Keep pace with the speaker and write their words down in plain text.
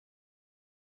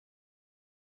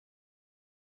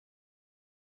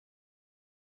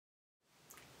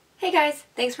Hey guys,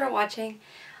 thanks for watching.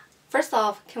 First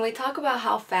off, can we talk about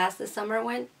how fast the summer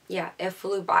went? Yeah, it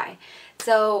flew by.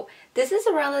 So this is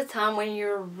around the time when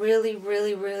you're really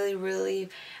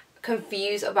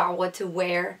confused about what to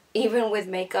wear, even with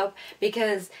makeup,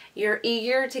 because you're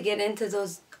eager to get into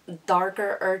those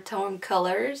darker earth tone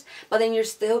colors, but then you're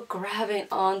still grabbing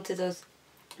onto those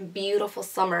beautiful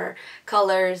summer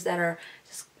colors that are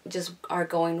just are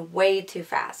going way too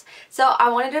fast. So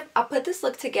I put this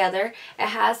look together. It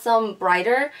has some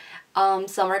brighter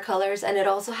summer colors, and it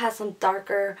also has some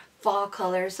darker fall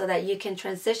colors so that you can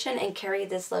transition and carry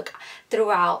this look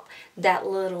throughout that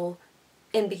little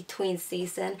in between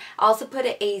season. I also put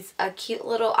a cute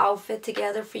little outfit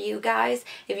together for you guys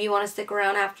if you want to stick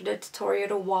around after the tutorial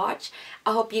to watch.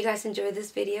 I hope you guys enjoyed this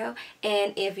video,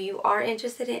 and if you are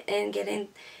interested in getting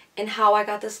in how I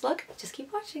got this look, just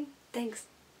keep watching. Thanks.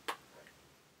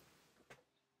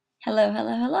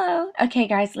 Hello. Okay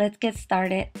guys, let's get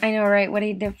started. I know, right? What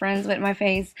a difference with my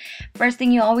face. First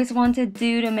thing you always want to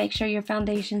do to make sure your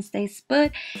foundation stays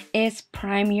put is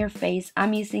prime your face.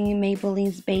 I'm using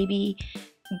Maybelline's baby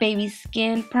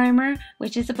skin primer,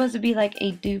 which is supposed to be like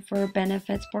a do for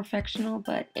benefits perfectional,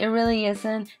 but it really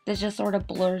isn't. This just sort of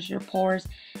blurs your pores.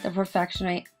 The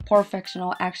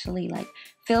perfectional actually like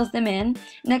fills them in.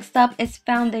 Next up is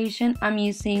foundation. I'm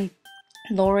using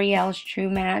L'Oreal's True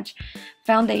Match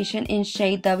foundation in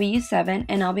shade W7,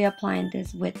 and I'll be applying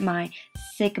this with my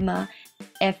Sigma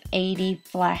F80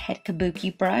 flathead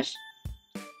kabuki brush.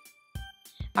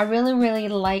 I really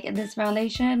like this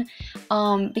foundation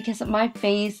because my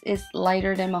face is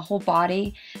lighter than my whole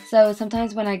body, so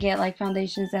sometimes when I get like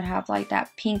foundations that have like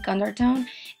that pink undertone,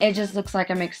 it just looks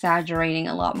like I'm exaggerating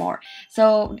a lot more.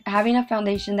 So having a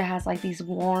foundation that has like these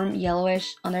warm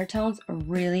yellowish undertones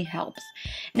really helps.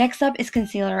 Next up is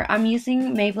concealer. I'm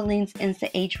using Maybelline's Insta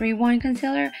Age Rewind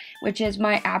concealer, which is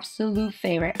my absolute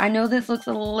favorite. I know this looks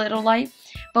a little light,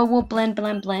 but we'll blend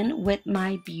with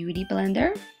my beauty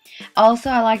blender. Also,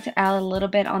 I like to add a little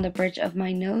bit on the bridge of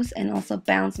my nose and also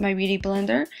bounce my beauty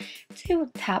blender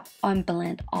to tap and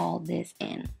blend all this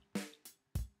in.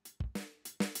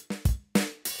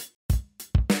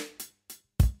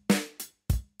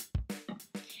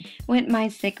 With my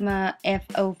Sigma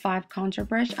F05 contour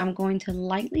brush, I'm going to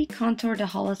lightly contour the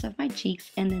hollows of my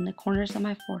cheeks and then the corners of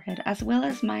my forehead, as well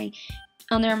as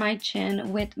under my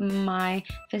chin with my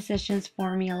Physicians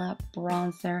Formula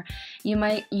bronzer. You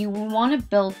want to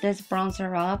build this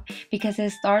bronzer up because it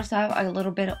starts out a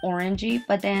little bit orangey,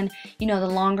 but then the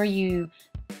longer you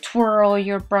twirl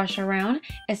your brush around,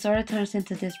 it sort of turns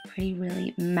into this pretty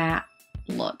really matte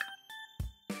look.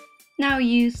 Now,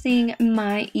 using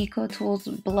my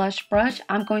EcoTools blush brush,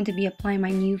 I'm going to be applying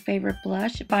my new favorite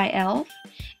blush by e.l.f.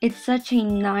 It's such a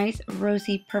nice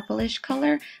rosy purplish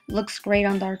color. Looks great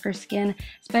on darker skin,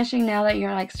 especially now that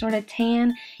you're like sort of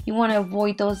tan. You want to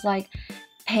avoid those like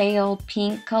pale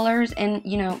pink colors, and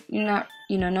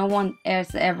no one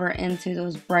is ever into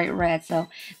those bright reds. So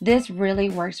this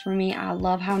really works for me. I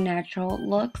love how natural it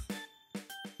looks.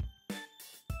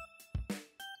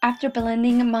 After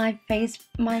blending my face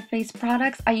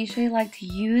products, I usually like to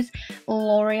use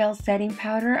L'Oreal setting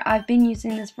powder. I've been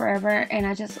using this forever, and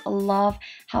I just love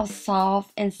how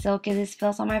soft and silky this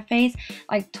feels on my face.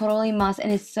 Like totally must,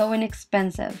 and it's so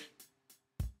inexpensive.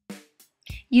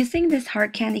 Using this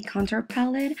hard candy contour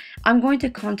palette, I'm going to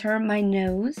contour my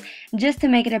nose just to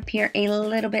make it appear a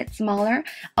little bit smaller.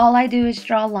 All I do is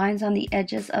draw lines on the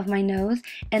edges of my nose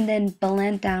and then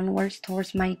blend downwards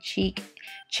towards my cheeks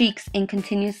and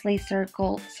continuously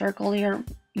circle your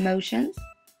motions.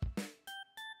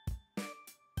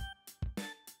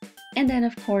 And then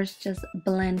of course just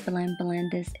blend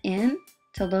this in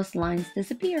till those lines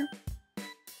disappear.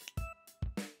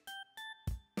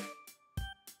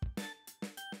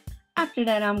 After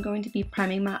that, I'm going to be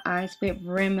priming my eyes with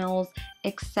Rimmel's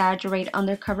Exaggerate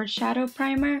Undercover Shadow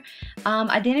Primer.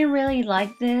 I didn't really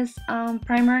like this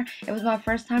primer. It was my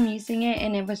first time using it,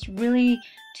 and it was really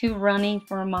too runny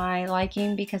for my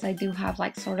liking because I do have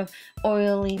like sort of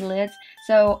oily lids.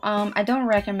 So I don't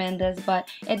recommend this, but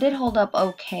it did hold up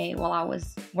okay while I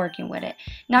was working with it.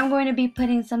 Now I'm going to be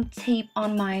putting some tape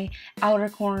on my outer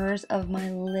corners of my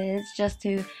lids just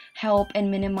to help and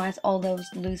minimize all those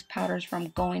loose powders from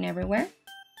going everywhere.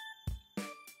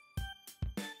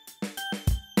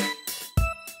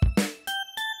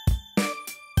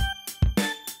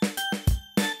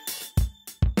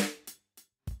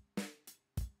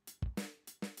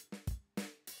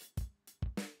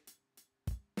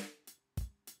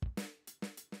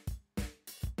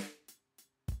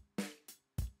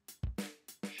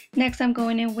 Next, I'm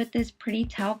going in with this pretty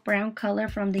taupe brown color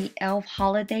from the e.l.f.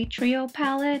 Holiday Trio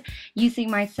palette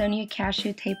using my Sonia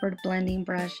Cashew tapered blending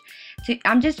brush.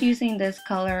 I'm just using this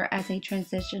color as a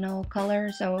transitional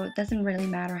color, so it doesn't really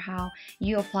matter how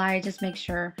you apply it. Just make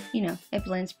sure, you know, it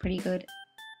blends pretty good.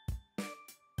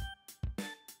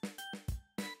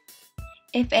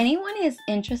 If anyone is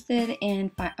interested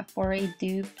in for a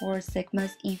dupe for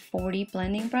Sigma's E40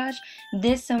 blending brush,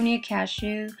 this Sonia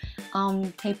Cashew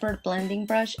tapered blending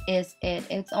brush is it.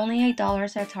 It's only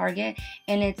 $8 at Target,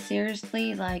 and it's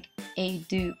seriously like a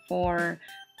dupe for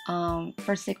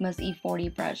Sigma's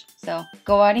E40 brush. So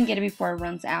go out and get it before it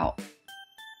runs out.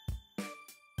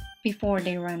 Before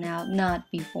they run out, not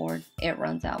before it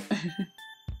runs out.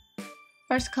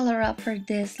 First color up for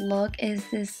this look is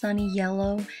this sunny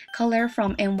yellow color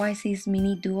from NYC's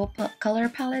mini dual color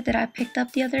palette that I picked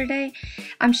up the other day.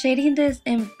 I'm shading this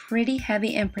in pretty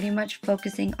heavy and pretty much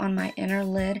focusing on my inner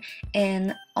lid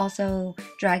and also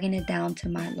dragging it down to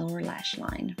my lower lash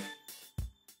line.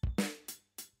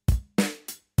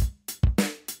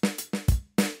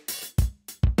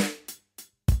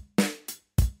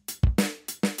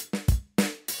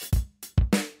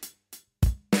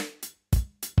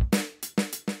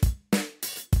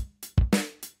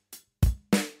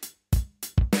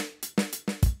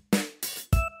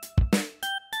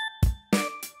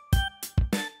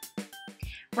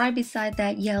 Right beside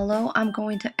that yellow, I'm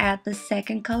going to add the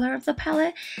second color of the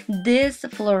palette, this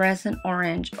fluorescent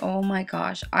orange. Oh my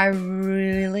gosh, I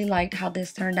really liked how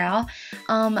this turned out.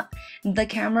 The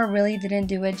camera really didn't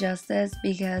do it justice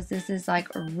because this is like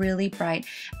really bright,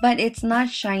 but it's not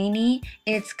shiny.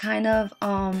 It's kind of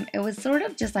it was sort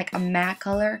of just like a matte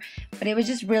color, but it was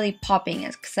just really popping,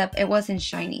 except it wasn't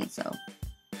shiny, so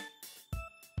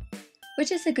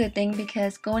which is a good thing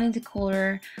because going into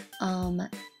cooler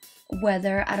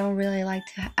weather, I don't really like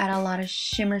to add a lot of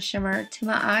shimmer to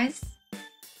my eyes.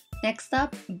 Next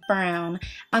up, brown.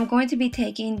 I'm going to be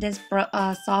taking this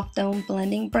soft dome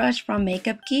blending brush from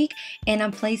Makeup Geek, and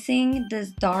I'm placing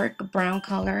this dark brown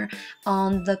color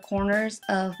on the corners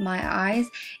of my eyes,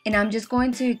 and I'm just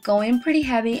going to go in pretty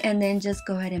heavy and then just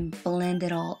go ahead and blend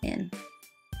it all in.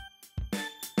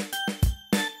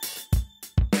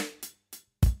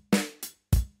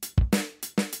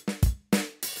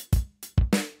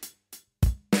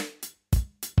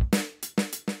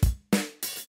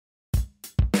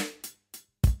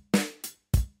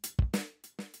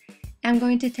 I'm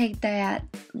going to take that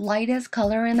lightest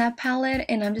color in that palette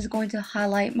and I'm just going to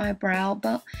highlight my brow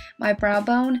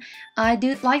bone. I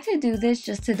do like to do this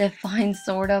just to define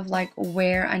sort of like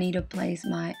where I need to place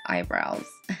my eyebrows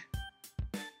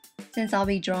since I'll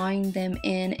be drawing them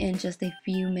in just a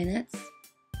few minutes.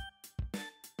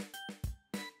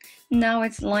 Now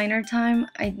it's liner time.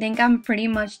 I think I'm pretty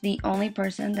much the only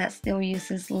person that still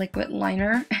uses liquid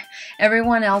liner.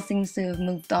 Everyone else seems to have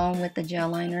moved on with the gel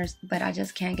liners, but I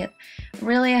just can't get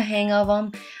really a hang of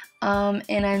them.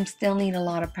 And I still need a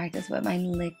lot of practice with my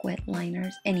liquid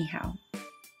liners anyhow.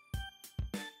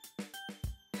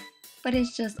 But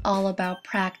it's just all about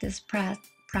practice.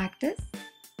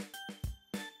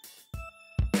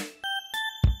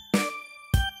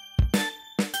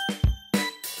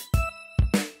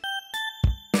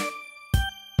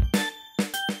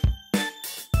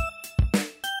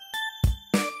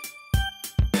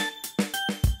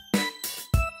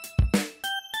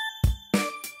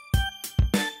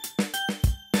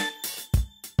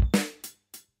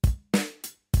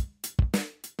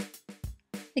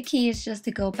 The key is just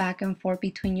to go back and forth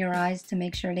between your eyes to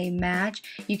make sure they match.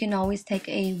 You can always take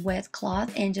a wet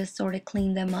cloth and just sort of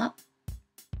clean them up.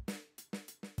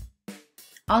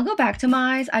 I'll go back to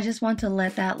my eyes. I just want to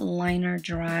let that liner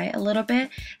dry a little bit.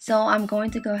 So I'm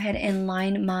going to go ahead and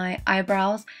line my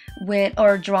eyebrows with,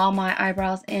 or draw my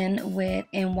eyebrows in with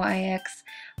NYX,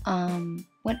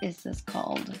 what is this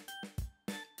called?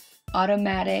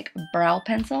 Automatic brow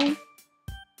pencil.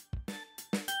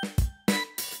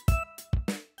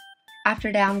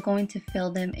 After that, I'm going to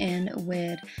fill them in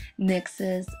with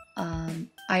NYX's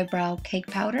eyebrow cake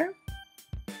powder.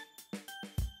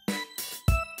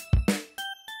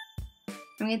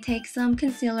 I'm going to take some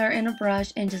concealer in a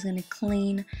brush and just going to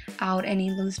clean out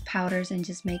any loose powders and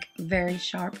just make very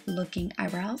sharp looking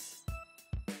eyebrows.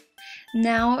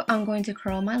 Now I'm going to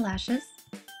curl my lashes.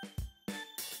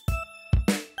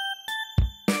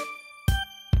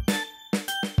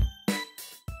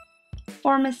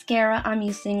 For mascara, I'm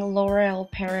using L'Oreal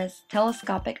Paris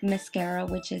Telescopic Mascara,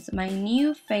 which is my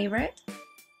new favorite.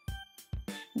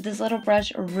 This little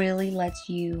brush really lets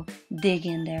you dig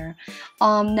in there.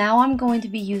 Now I'm going to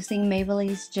be using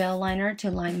Maybelline's gel liner to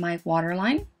line my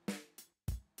waterline.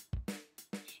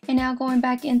 And now going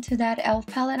back into that e.l.f.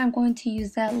 palette, I'm going to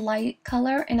use that light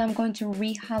color and I'm going to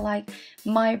re-highlight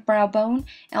my brow bone.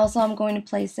 Also, I'm going to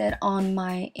place it on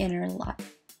my inner lip.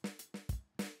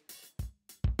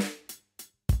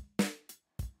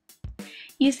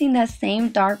 Using that same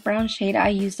dark brown shade I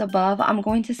used above, I'm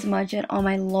going to smudge it on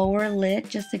my lower lid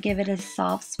just to give it a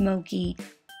soft, smoky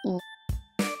look.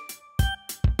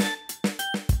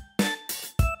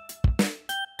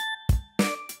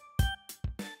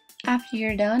 After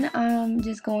you're done, I'm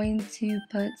just going to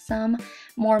put some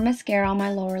more mascara on my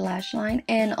lower lash line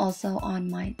and also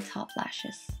on my top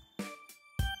lashes.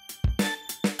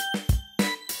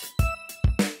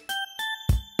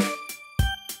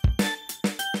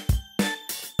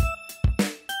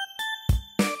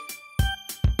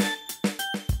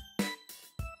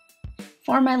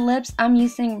 For my lips, I'm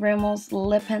using Rimmel's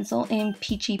lip pencil in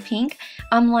peachy pink.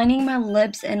 I'm lining my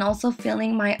lips and also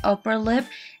filling my upper lip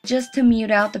just to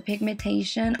mute out the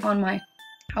pigmentation on my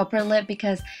upper lip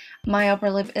because my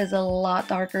upper lip is a lot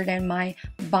darker than my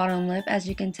bottom lip, as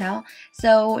you can tell.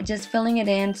 So just filling it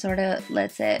in sort of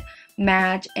lets it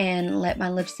match and let my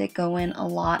lipstick go in a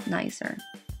lot nicer.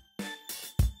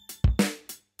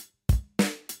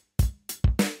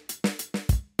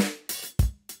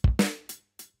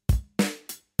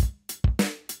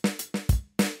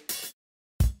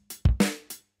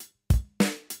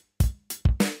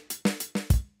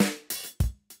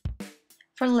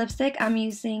 For lipstick, I'm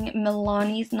using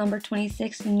Milani's number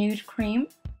 26 Nude Cream.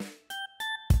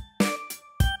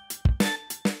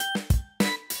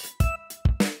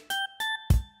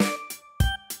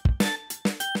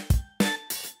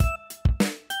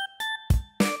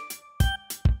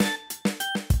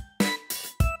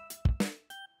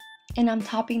 And I'm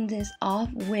topping this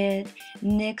off with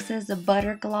NYX's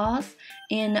Butter Gloss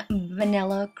in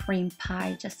Vanilla Cream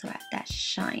Pie just to add that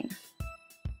shine.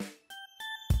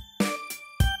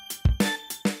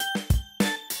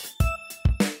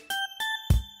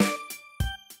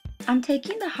 I'm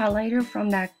taking the highlighter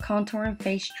from that Contour and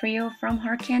Face Trio from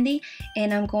Hard Candy,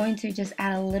 and I'm going to just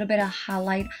add a little bit of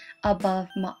highlight above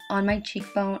my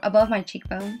cheekbone.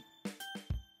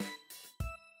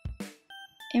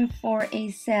 And for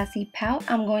a sassy pout,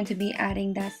 I'm going to be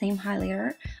adding that same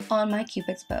highlighter on my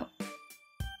Cupid's bow.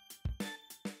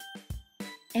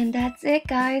 And that's it,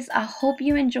 guys. I hope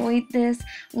you enjoyed this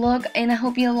look and I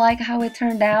hope you like how it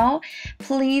turned out.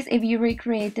 Please, if you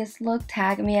recreate this look,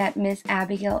 tag me at Miss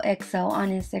Abigail XO on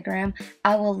Instagram.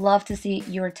 I would love to see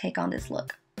your take on this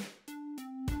look.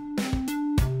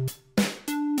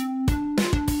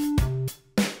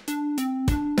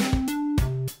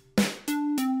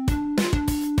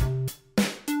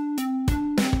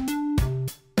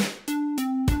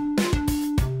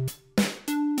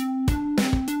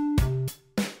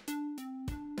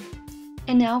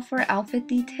 And now for outfit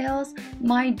details,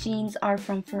 my jeans are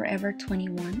from Forever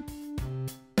 21.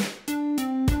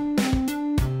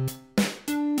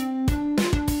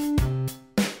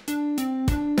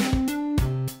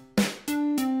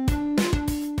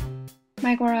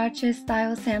 My Guarache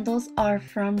style sandals are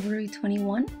from Rue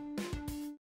 21.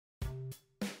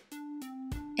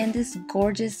 And this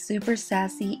gorgeous, super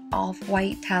sassy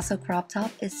off-white tassel crop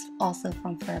top is also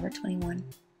from Forever 21.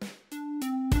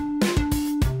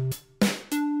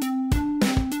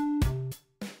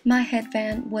 My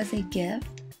headband was a gift.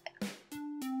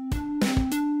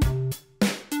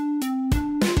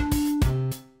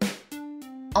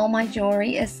 All my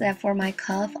jewelry except for my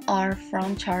cuff are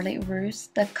from Charlotte Russe.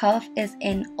 The cuff is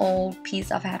an old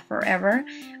piece I've had forever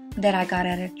that I got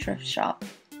at a thrift shop.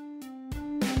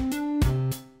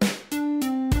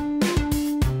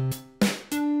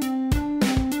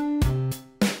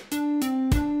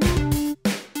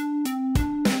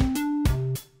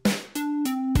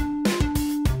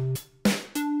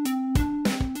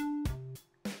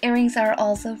 Earrings are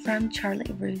also from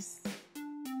Charlotte Russe.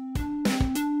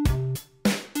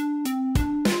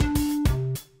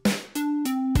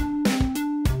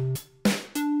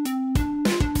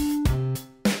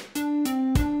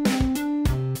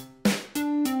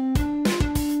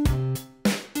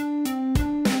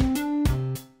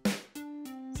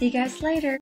 See you guys later.